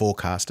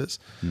forecasters,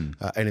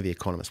 any of the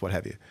economists, what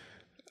have you,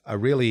 are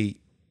really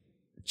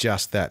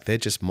just that. They're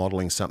just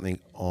modelling something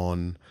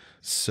on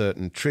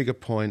certain trigger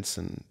points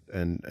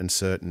and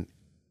certain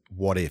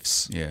what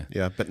ifs.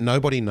 Yeah. But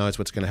nobody knows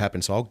what's going to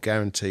happen. So I'll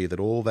guarantee you that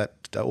all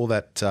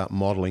that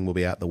modelling will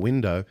be out the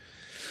window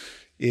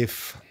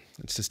if,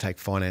 let's just take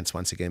finance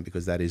once again,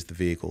 because that is the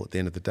vehicle at the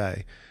end of the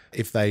day.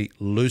 If they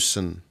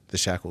loosen the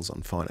shackles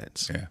on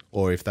finance,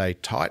 or if they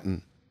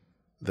tighten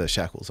the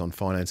shackles on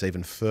finance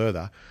even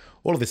further,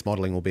 all of this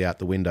modelling will be out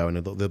the window, and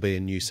there'll be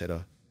a new set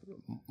of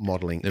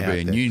modelling. There'll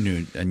be a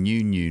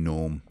new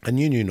norm. A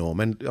new norm.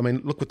 And I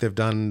mean, look what they've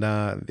done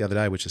the other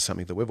day, which is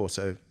something that we've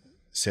also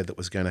said that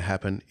was going to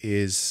happen,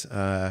 is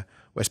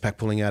Westpac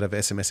pulling out of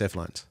SMSF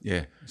loans.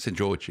 Yeah, St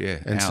George,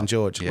 And St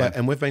George. Yeah.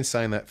 And we've been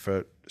saying that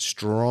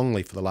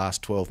strongly for the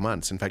last 12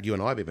 months. In fact, you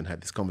and I have even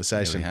had this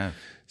conversation. Yeah, we have.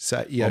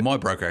 So, well, my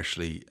broker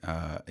actually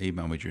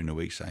emailed me during the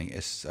week saying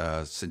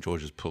St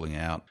George is pulling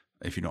out.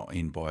 If you're not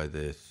in by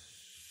the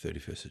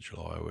 31st of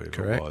July or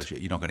whatever it was,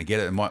 you're not going to get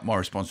it. And my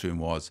response to him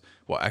was,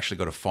 well, I actually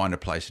got to find a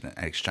place in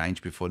an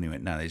exchange before. And he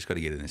went, no, they just got to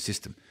get it in the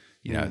system.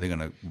 They're going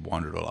to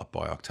wind it all up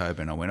by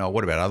October. And I went, oh,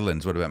 what about other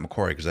lenders? What about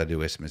Macquarie? Because they do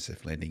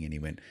SMSF lending. And he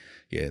went,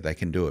 yeah, they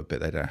can do it, but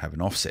they don't have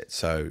an offset.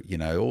 So,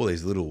 all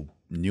these little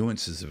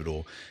nuances of it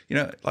all.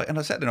 And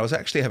I sat there and I was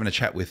actually having a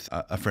chat with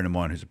a friend of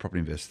mine who's a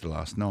property investor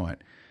last night.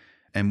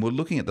 And we're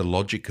looking at the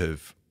logic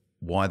of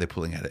why they're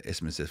pulling out of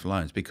SMSF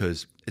loans,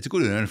 because it's a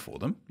good earner for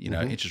them.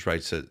 Interest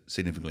rates are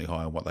significantly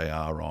higher than what they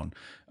are on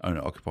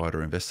owner-occupied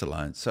or investor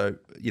loans. So,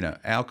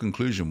 our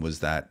conclusion was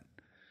that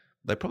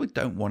they probably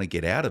don't want to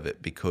get out of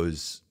it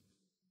because,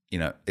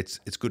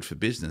 it's good for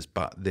business,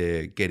 but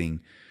they're getting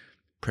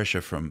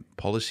pressure from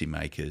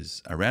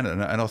policymakers around it.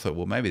 And I thought,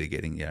 well, maybe they're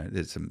getting,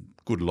 there's some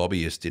good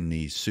lobbyists in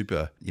these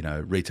super,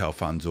 retail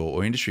funds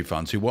or industry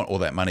funds who want all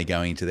that money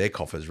going into their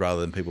coffers rather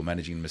than people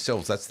managing them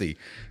themselves. That's the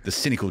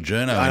cynical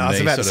journo. I was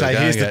about to say,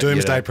 here's the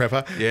doomsday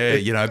prepper.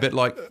 Yeah, but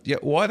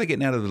why are they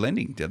getting out of the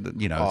lending?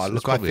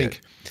 Look, I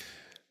think,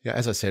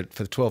 as I said,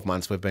 for 12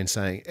 months we've been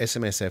saying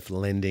SMSF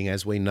lending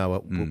as we know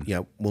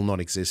it will not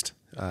exist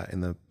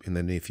in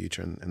the near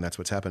future, and that's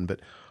what's happened. But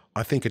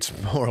I think it's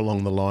more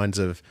along the lines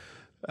of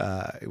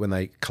when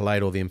they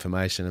collate all the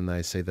information and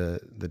they see the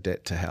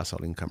debt to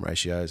household income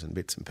ratios and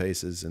bits and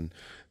pieces, and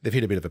they've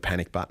hit a bit of a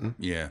panic button.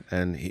 Yeah.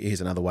 And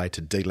here's another way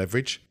to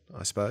deleverage,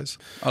 I suppose.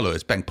 Oh, look,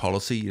 it's bank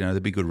policy.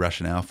 There'd be good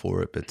rationale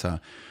for it, but I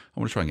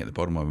want to try and get to the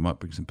bottom of it. We might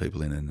bring some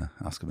people in and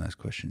ask them those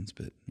questions,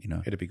 but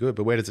it'd be good.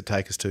 But where does it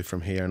take us to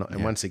from here?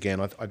 And once again,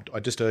 I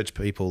just urge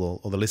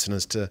people or the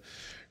listeners to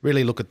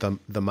really look at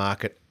the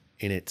market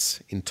in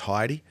its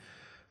entirety.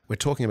 We're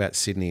talking about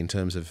Sydney in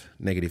terms of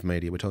negative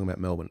media. We're talking about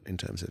Melbourne in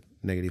terms of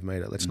negative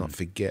media. Let's not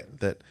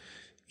forget that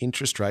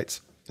interest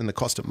rates and the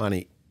cost of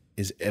money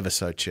is ever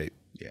so cheap.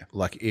 Yeah.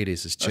 Like it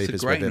is as cheap as we've ever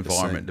seen. It's a great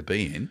environment to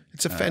be in.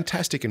 It's a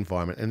fantastic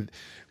environment. And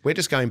we're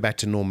just going back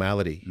to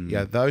normality.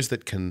 Those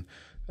that can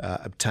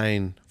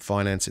obtain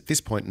finance at this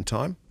point in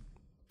time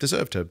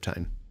deserve to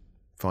obtain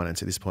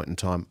finance at this point in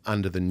time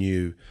under the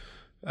new,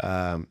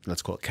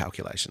 let's call it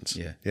calculations.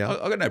 Yeah.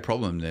 I've got no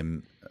problem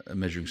them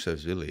measuring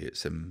serviceability at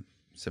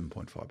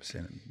 7.5%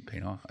 in P&I.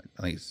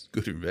 I think it's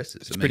good for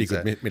investors. It's pretty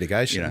good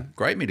mitigation.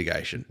 Great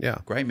mitigation. Yeah.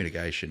 Great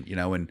mitigation,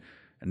 and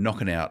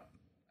knocking out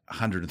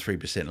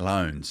 103%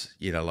 loans,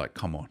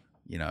 come on.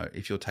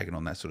 If you're taking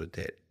on that sort of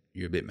debt,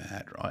 you're a bit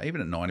mad, right? Even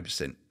at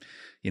 90%,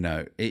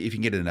 if you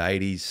can get it in the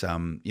 80s,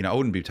 I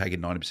wouldn't be taking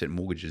 90%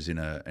 mortgages in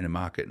a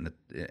market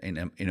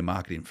in a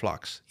market in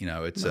flux.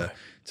 It's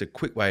a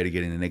quick way to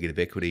get into negative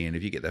equity. And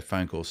if you get that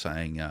phone call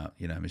saying,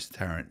 Mr.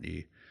 Tarrant,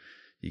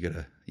 you got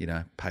to,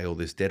 pay all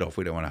this debt off.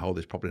 We don't want to hold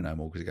this property no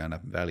more because it's going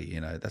up in value.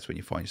 That's when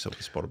you find yourself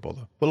a spot of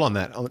bother. Well, on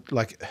that,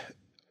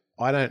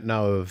 I don't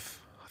know of.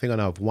 I think I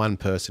know of one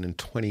person in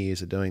 20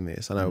 years of doing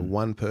this. I know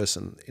one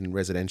person in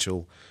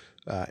residential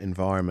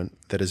environment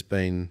that has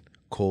been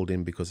called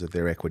in because of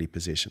their equity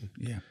position.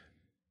 Yeah.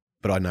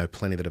 But I know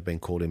plenty that have been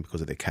called in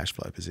because of their cash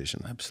flow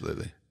position.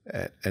 Absolutely.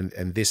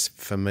 And this,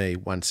 for me,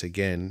 once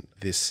again,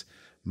 this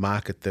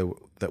market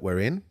that we're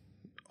in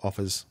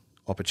offers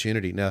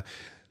opportunity. Now,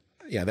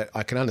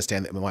 I can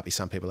understand that there might be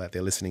some people out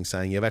there listening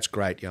saying, yeah, that's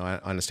great. I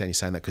understand you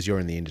saying that because you're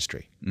in the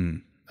industry.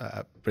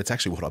 But it's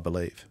actually what I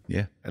believe.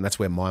 Yeah. And that's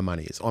where my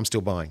money is. I'm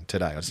still buying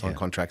today. I signed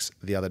contracts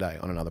the other day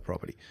on another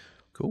property.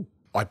 Cool.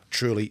 I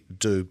truly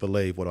do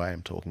believe what I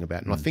am talking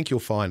about. And I think you'll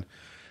find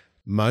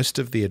most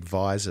of the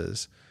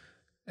advisors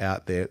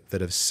out there that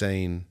have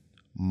seen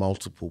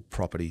multiple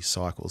property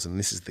cycles, and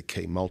this is the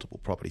key, multiple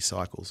property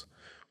cycles,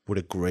 would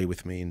agree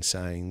with me in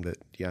saying that,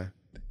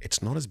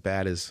 it's not as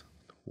bad as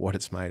what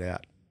it's made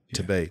out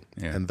to be.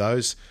 Yeah. And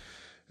those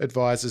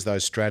advisors,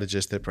 those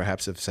strategists that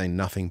perhaps have seen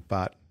nothing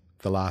but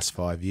the last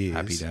 5 years.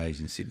 Happy days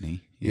in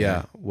Sydney.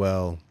 Yeah.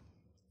 Well,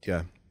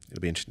 yeah,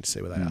 it'll be interesting to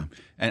see where they are.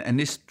 And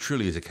this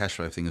truly is a cash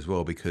flow thing as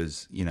well,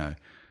 because,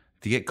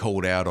 to get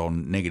called out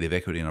on negative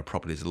equity in a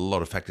property, there's a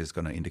lot of factors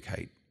going to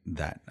indicate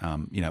that.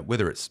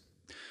 Whether it's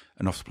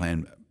an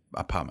off-the-plan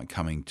apartment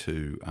coming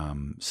to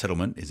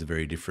settlement is a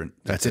very different.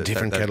 That's a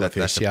different kettle of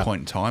fish. That's a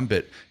point in time,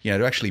 but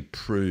to actually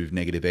prove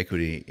negative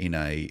equity in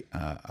a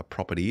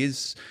property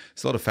it's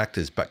a lot of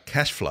factors. But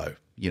cash flow,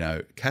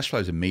 cash flow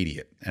is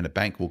immediate, and a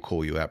bank will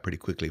call you out pretty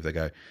quickly if they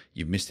go,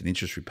 "You've missed an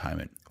interest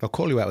repayment." They'll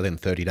call you out within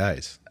 30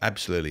 days.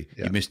 Absolutely,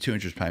 you missed 2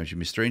 interest payments, you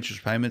missed 3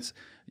 interest payments.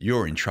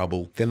 You're in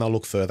trouble. Then they'll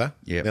look further.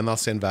 Yeah. Then they'll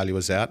send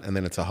valuers out, and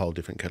then it's a whole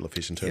different kettle of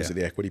fish in terms of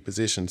the equity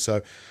position.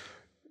 So,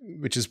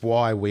 which is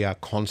why we are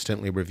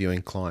constantly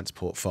reviewing clients'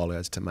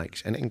 portfolios to make,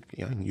 and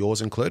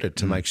yours included,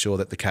 to make sure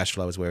that the cash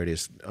flow is where it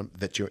is,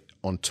 that you're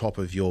on top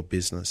of your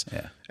business,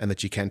 and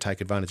that you can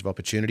take advantage of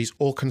opportunities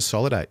or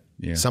consolidate.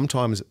 Yeah.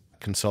 Sometimes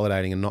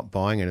consolidating and not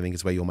buying anything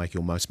is where you'll make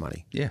your most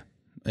money. Yeah,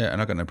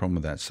 and I've got no problem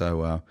with that.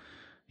 So,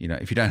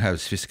 if you don't have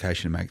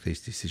sophistication to make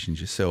these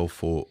decisions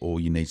yourself, or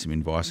you need some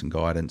advice and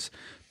guidance,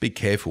 be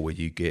careful where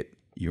you get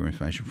your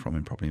information from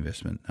in property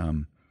investment.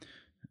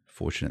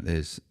 Fortunate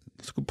there's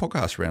a good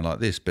podcast around like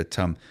this, but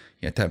don't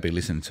be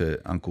listening to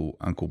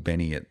Uncle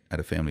Benny at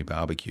a family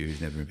barbecue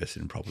who's never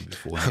invested in property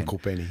before. Uncle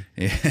Benny.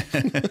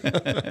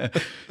 Yeah.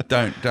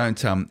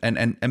 don't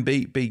and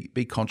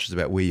be conscious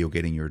about where you're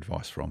getting your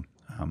advice from.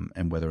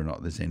 And whether or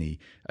not there's any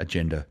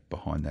agenda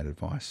behind that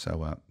advice.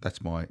 So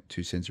that's my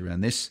 2 cents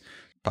around this.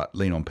 But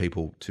lean on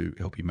people to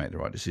help you make the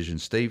right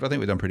decisions. Steve, I think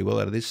we've done pretty well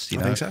out of this. I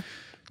think so.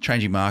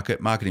 Changing market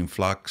in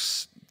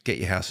flux, get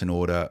your house in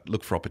order,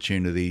 look for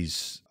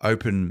opportunities,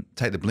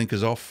 take the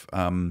blinkers off,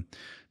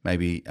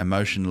 maybe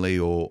emotionally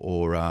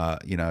or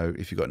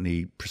if you've got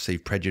any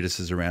perceived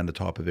prejudices around the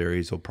type of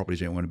areas or properties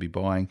you don't want to be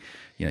buying,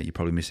 you're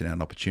probably missing out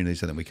on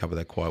opportunities. I think we cover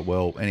that quite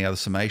well. Any other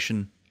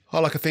summation?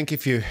 I think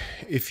if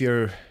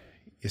you're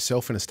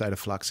yourself in a state of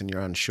flux and you're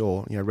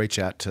unsure, reach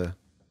out to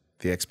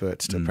the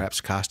experts to perhaps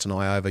cast an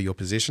eye over your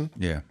position.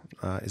 Yeah,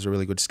 is a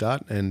really good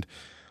start. And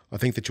I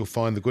think that you'll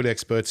find the good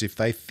experts, if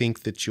they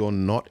think that you're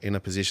not in a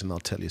position, they'll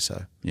tell you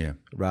so. Yeah,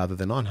 rather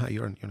than, "Oh, no,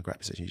 you're in a great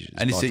position."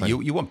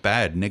 You want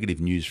bad, negative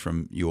news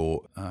from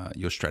your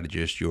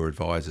strategist, your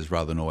advisors,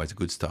 rather than always the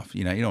good stuff.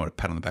 You don't want to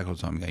pat on the back all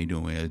the time and go,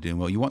 "You're doing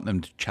well." You want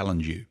them to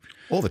challenge you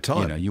all the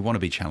time. You want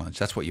to be challenged.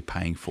 That's what you're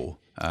paying for.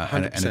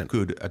 And a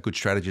good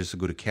strategist, a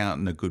good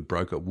accountant, a good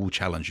broker will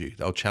challenge you.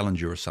 They'll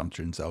challenge your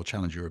assumptions. They'll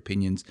challenge your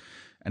opinions.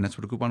 And that's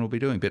what a good one will be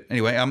doing. But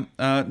anyway,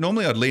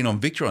 normally I'd lean on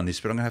Victor on this,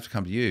 but I'm going to have to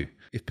come to you.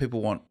 If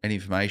people want any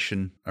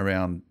information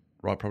around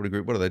Right Property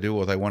Group, what do they do?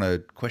 Or they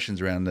want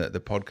questions around the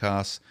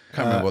podcast. I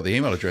can't remember what the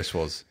email address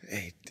was.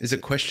 Is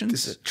it questions?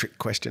 This is a trick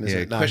question, isn't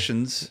it? No.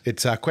 Questions.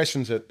 It's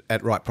questions at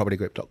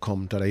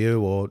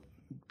rightpropertygroup.com.au, or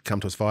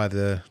come to us via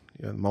the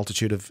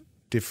multitude of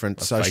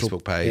different social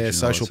Facebook page,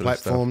 social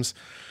platforms,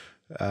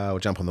 or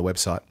jump on the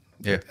website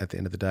at the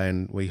end of the day.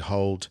 And we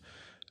hold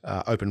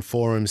open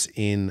forums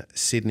in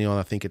Sydney on,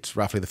 I think it's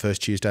roughly the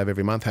first Tuesday of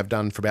every month, have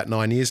done for about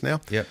 9 years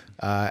now. Yep.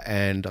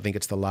 And I think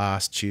it's the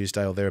last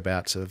Tuesday or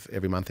thereabouts of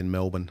every month in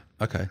Melbourne.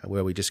 Okay.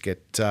 Where we just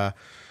get,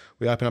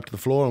 we open up to the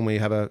floor and we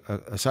have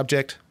a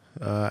subject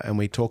and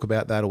we talk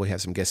about that, or we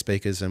have some guest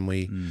speakers and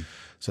we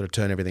sort of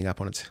turn everything up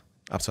on its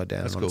upside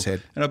down. That's and on its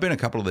head. And I've been a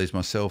couple of these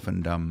myself,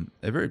 and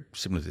they're very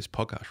similar to this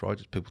podcast, right?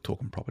 Just people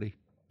talking property,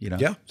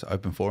 Yeah. It's an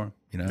open forum,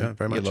 Yeah,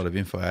 very much. Get a lot of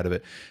info out of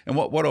it. And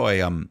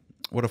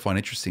what I find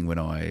interesting when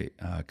I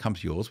come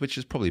to yours, which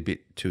is probably a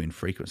bit too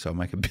infrequent, so I'll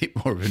make a bit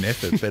more of an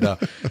effort.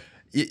 But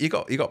you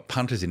got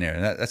punters in there,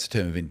 and that's a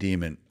term of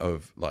endearment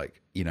of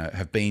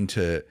have been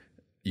to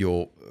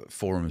your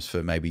forums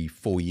for maybe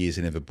 4 years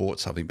and never bought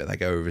something, but they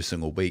go every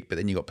single week. But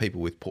then you got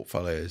people with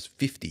portfolios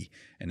 50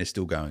 and they're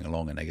still going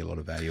along and they get a lot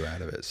of value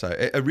out of it. So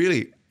it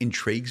really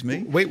intrigues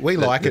me. We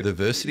like it. The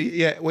diversity.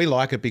 Yeah, we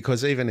like it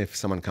because even if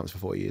someone comes for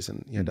 4 years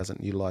and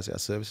doesn't utilise our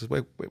services,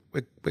 we're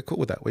cool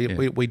with that.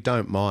 We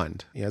don't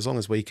mind. As long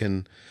as we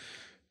can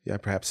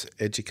perhaps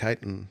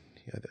educate, and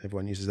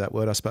everyone uses that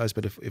word, I suppose,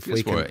 but if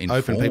we can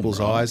open people's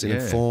eyes and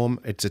inform,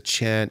 it's a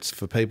chance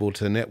for people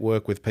to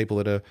network with people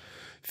that are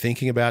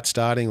thinking about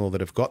starting or that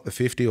have got the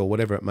 50 or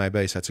whatever it may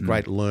be. So it's a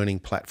great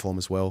learning platform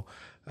as well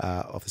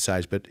off the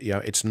stage. But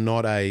it's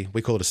not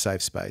we call it a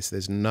safe space.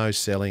 There's no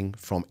selling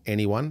from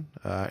anyone.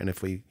 And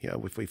if we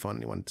find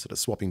anyone sort of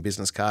swapping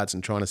business cards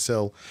and trying to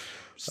sell,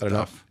 I don't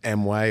know,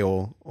 Amway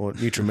or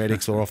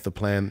Nutrimedics or off the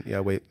plan,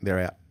 they're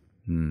out.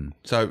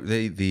 So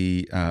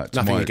the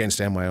nothing against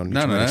Amway on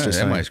no,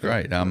 Amway's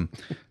great.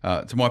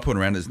 To my point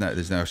around,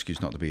 there's no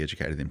excuse not to be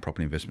educated in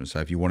property investment. So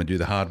if you want to do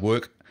the hard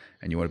work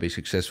and you want to be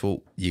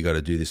successful, you got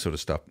to do this sort of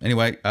stuff.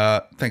 Anyway,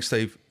 thanks,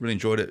 Steve. Really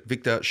enjoyed it.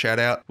 Victor, shout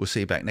out. We'll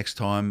see you back next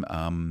time.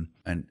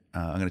 And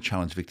I'm going to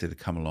challenge Victor to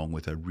come along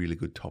with a really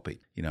good topic.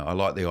 I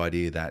like the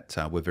idea that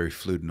we're very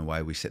fluid in the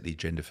way we set the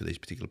agenda for these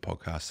particular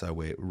podcasts. So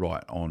we're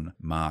right on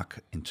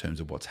mark in terms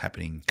of what's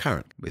happening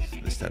current with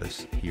the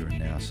status here and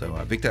now. So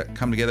Victor,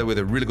 come together with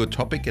a really good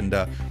topic, and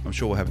I'm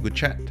sure we'll have a good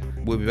chat.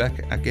 We'll be back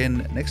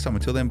again next time.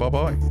 Until then,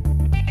 bye-bye.